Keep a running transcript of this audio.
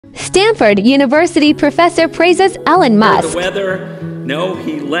Stanford University professor praises Elon Musk. The weather? No,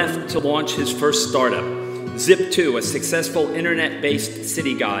 he left to launch his first startup, Zip2, a successful internet-based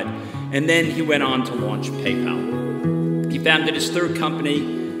city guide, and then he went on to launch PayPal. He founded his third company,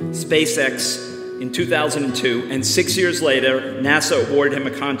 SpaceX, in 2002, and 6 years later, NASA awarded him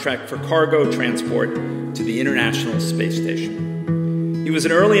a contract for cargo transport to the International Space Station. He was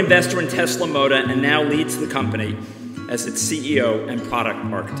an early investor in Tesla Motor and now leads the company as its CEO and product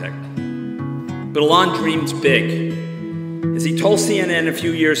architect. But Elon dreams big. As he told CNN a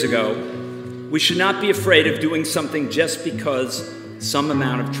few years ago, we should not be afraid of doing something just because some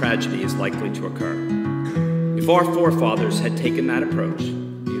amount of tragedy is likely to occur. If our forefathers had taken that approach,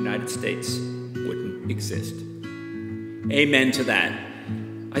 the United States wouldn't exist. Amen to that.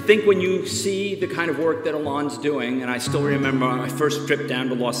 I think when you see the kind of work that Elon's doing, and I still remember my first trip down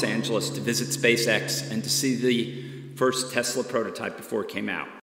to Los Angeles to visit SpaceX and to see the first Tesla prototype before it came out.